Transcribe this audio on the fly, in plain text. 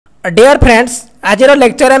Dear friends आज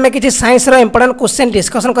lecture आम किसी साइंस इंपोर्टेंट क्वेश्चन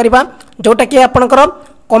डिस्कसन करवा जोटा कि आपंकर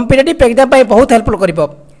कॉम्पिटिटिव एग्जाम बहुत हेल्पफुल कर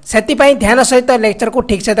ध्यान सहित लेक्चर को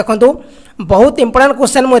ठीक से देखो बहुत इंपोर्टेंट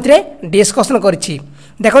क्वेश्चन मुझे डिस्कसन करी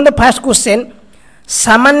देखो फास्ट क्वेश्चन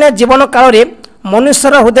सामान्य जीवन काल में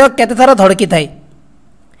मनुष्यर हृदय केते थर धड़की थाए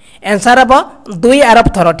आंसर हम 2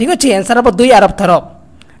 अरब थर ठीक अच्छे आंसर हम 2 अरब थर।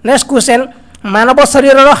 नेक्स्ट क्वेश्चन मानव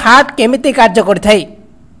शरीर हार्ट केमिति कार्य करें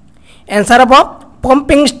आंसर हम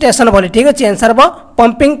पंपिंग स्टेशन भली ठीक अच्छे आंसर हम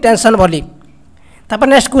पंपिंग टेंशन भली। तापर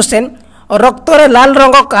नेक्स्ट क्वेश्चन रक्त लाल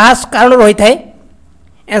रंग क्या कारण रही है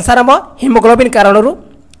आंसर हम हिमोग्लोबिन कारण।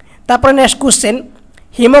 तापर नेक्स्ट क्वेश्चन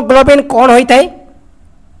हिमोग्लोबिन कौन होता है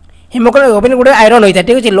हिमोग्लोबिन गोटे आयरन होता है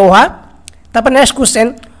ठीक अच्छे लोहा। तापर नेक्स्ट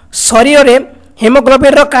क्वेश्चन शरीर में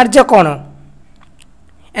हिमोग्लोबिन कार्य कौन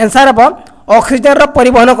आंसर हम ऑक्सीजन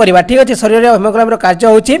परिवहन करवा ठीक अच्छे शरीर में हिमोग्लोबिन कार्य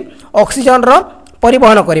होची ऑक्सीजन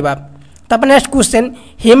परिवहन करवा। तब नेक्स्ट क्वेश्चन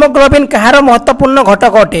हिमोग्लोबिन कहार महत्वपूर्ण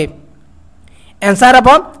घटक अटे आंसर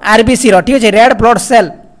हम आरबीसी ठीक अच्छे red blood cell.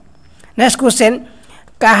 Next question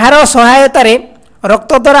कहार सहायतार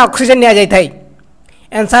रक्त द्वारा ऑक्सीजन नि जाए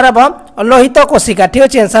आंसर हम लोहित कोशिका ठीक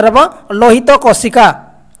अच्छे आंसर हम लोहित कोशिका।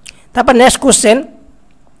 तब नेक्स्ट क्वेश्चन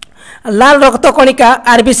लाल रक्त कणिका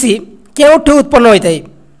आरबीसी क्योंठू उत्पन्न होता है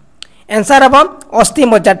आंसर हम अस्थि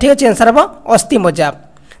मज्जा ठीक अच्छे आंसर हम अस्थि मज्जा।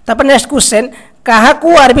 तब नेक्स्ट क्वेश्चन क्या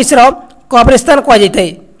आरबीसी कब्रिस्तान कहुए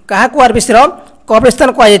क्या आरबीसी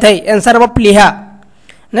कब्रिस्तान कहुए आंसर हम प्लीहा।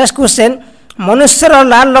 नेक्स्ट क्वेश्चन मनुष्यर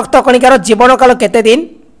लाल रक्त कणिकार जीवन काल केते दिन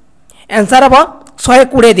आंसर हम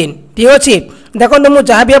 120 दिन ठीक अच्छे। देखो मुझे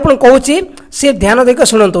जहाँ भी आपको कहूँ सी ध्यान देकर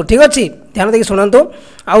शुणु ठीक अच्छे ध्यान देकर शुणु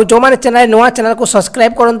आउ जो मैंने चैनल नुआ चैनल को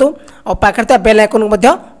सब्सक्राइब करूँ और पाखे बेल आइकन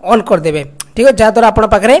को ऑन करदे ठीक है जहाँद्वारा आप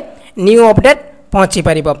पाखे न्यू अपडेट पहुँची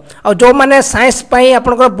पार। और जो मैंने साइंस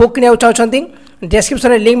आपंकर बुक नहीं चाहते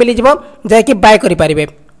डिस्क्रिप्शन लिंक मिल जाकि बाय करेंगे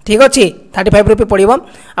ठीक अच्छे 35 रुपये पड़ो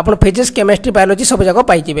आप फिजिक्स केमिस्ट्री बायोलोजी सब जगह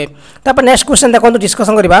पाइबे। तब नेक्स्ट क्वेश्चन देखो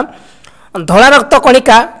डिस्कसन करवा धला रक्त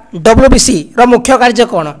कणिका WBC मुख्य कार्य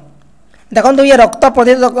कौन देखो ये रक्त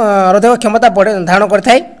प्रतिरोधक क्षमता धारण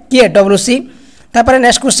करता है किए WC। तापर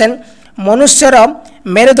नेक्स्ट क्वेश्चन मनुष्यर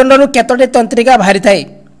मेरुदंड केतोटी तंत्रिका बाहरी थाए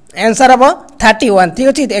आंसर हम 31 ठीक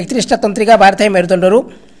अच्छे 31टा तंत्रिका बाहरी थाए मेरुदंड।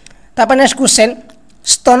 तापर नेक्स्ट क्वेश्चन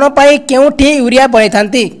स्तनपायी केउठी यूरिया बनै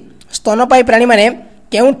थांती स्तनपायी प्राणी माने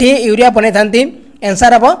केउठी यूरिया बनै थांती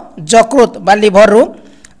आंसर हम यकृत बा लिभर रु।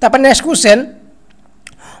 तापर नेक्स्ट क्वेश्चन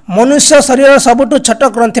मनुष्य शरीर सबुठु छोट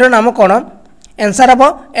ग्रंथीर नाम कौन आंसर हम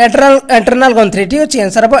एड्रेनल ग्रंथि ठीक अच्छे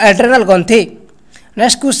आंसर हम एड्रेनल ग्रंथि।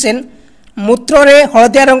 नेक्स्ट क्वेश्चन मूत्र रे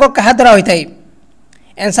हलदिया रंग क्या द्वारा होता है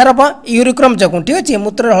आंसर हम यूरिक्रम जगू ठीक अच्छे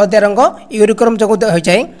मूत्र हलदिया रंग यूरिक्रम जगू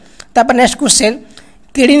होता है। तापर next question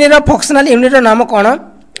kidney functional unit नाम कौन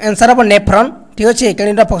आंसर हम नेफ्रॉन ठीक अच्छे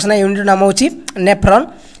किडनी फंक्शनल यूनिट नाम हो नेफ्रॉन।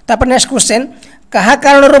 तापर नेक्स्ट क्वेश्चन क्या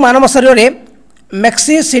कारण मानव शरीर में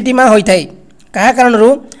मैक्सीसीडिमा होता है क्या कारण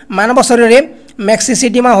मानव शरीर में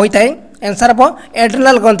मैक्सीसीडिमा होता है आंसर हम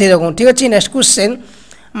एड्रेनल ग्रंथि जगू ठीक अच्छे। नेक्स्ट क्वेश्चन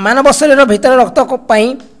मानव शरीर भीतर रक्त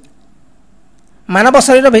मानव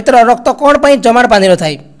शरीर भीतर रक्त कौन पर जमार बांधि न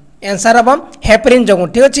थाए आंसर हम हेपरिन जगू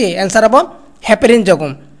ठीक अच्छे आंसर हम हेपरिन जगू।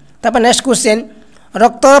 तब नेक्स्ट क्वेश्चन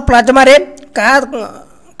रक्त प्लाज्मा रे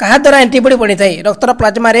क्या द्वारा एंटीबॉडी बनी थाए रक्त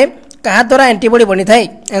प्लाज्मा रे क्या द्वारा एंटीबॉडी बनी थाए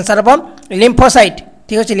आंसर हम लिम्फोसाइट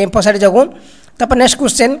ठीक अच्छे लिम्फोसाइट जगू। तब नेक्स्ट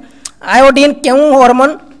क्वेश्चन आयोडीन क्यों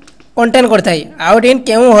हार्मोन कंटेन करता है आयोडीन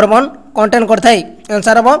क्यों हार्मोन कंटेन करता है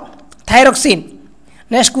आंसर हम थायरोक्सिन।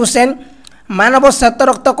 नेक्स्ट क्वेश्चन मानव श्वेत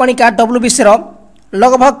रक्त कणिका WBC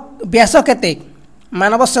लगभग व्यास केते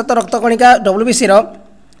मानव श्वेत रक्त कणिका WBC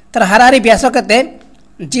तार हाराहारी व्यास केते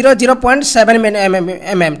 0.7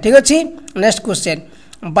 mm ठीक अच्छे। नेक्स्ट क्वेश्चन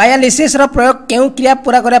बायोलिसिस प्रयोग क्यों क्रिया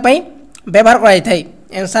पूरा करने व्यवहार कराई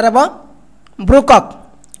आंसर हम ब्रूकॉक।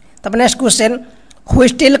 तब नेक्स्ट क्वेश्चन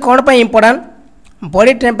व्हिस्टल कौन पर इंपोर्टेंट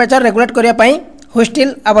बॉडी टेम्परेचर रेगुलेट करने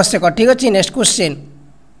व्हिस्टल आवश्यक ठीक अच्छे। नेक्स्ट क्वेश्चन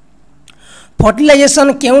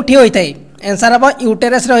फर्टिलाइजेशन क्योंठी होता है आंसर हम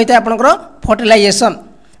यूटेरस होता है आपंकर फर्टिलाइजेशन।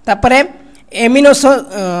 तापर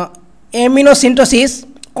एमिनोसिंटोसिस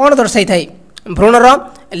कौन दर्शाई थाए भ्रूणर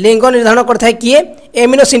लिंग निर्धारण करता है किए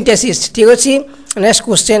एमिनोसिंटेसिस ठीक अच्छे। नेक्स्ट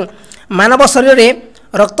क्वेश्चन मानव शरीर में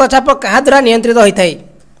रक्तचाप क्या द्वारा नियंत्रित होता है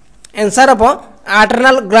आंसर हम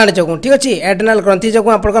आड्रेनल ग्लैंड जगू ठीक अच्छे एड्रेनल ग्रंथि जगू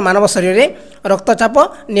आप मानव शरीर में रक्तचाप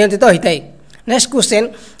नियंत्रित होता है। नेक्स्ट क्वेश्चन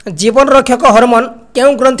जीवन रक्षक हार्मोन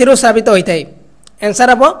क्यों ग्रंथि स्रावित होता है आंसर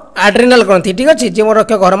हम आड्रेनल ग्रंथि ठीक अच्छे जीवन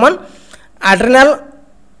रक्षक हार्मोन आड्रेनल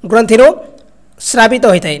ग्रंथि स्रावित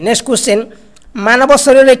होता है। नेक्स्ट क्वेश्चन मानव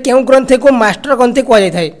शरीर में क्यों ग्रंथि को मास्टर ग्रंथि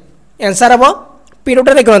कहुए आंसर हम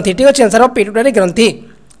पिट्यूटरी ग्रंथि ठीक अच्छे आंसर हम पिट्यूटरी ग्रंथि।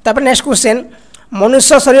 तापर नेक्स्ट क्वेश्चन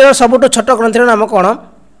मनुष्य शरीर सबुठु छोट ग्रंथि नाम कौन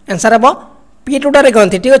आंसर हम पिट्यूटरी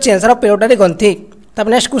ग्रंथि ठीक अच्छे आंसर पिट्यूटरी ग्रंथि। तब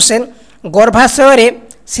नेक्स्ट क्वेश्चन गर्भाशय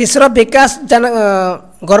शिशुर विकास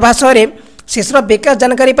गर्भाशय शिशुर विकास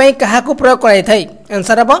जानकारी क्या प्रयोग कर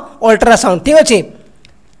आंसर हम अल्ट्रासाउंड ठीक अच्छे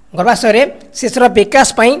गर्भाशय शिशुर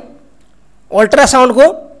विकास अल्ट्रासाउंड को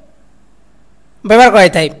व्यवहार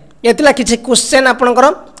कराई ये किसी क्वेश्चन आपंकर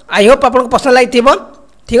आई होप आपको पसंद लगी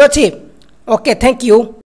ठीक अच्छे ओके थैंक यू।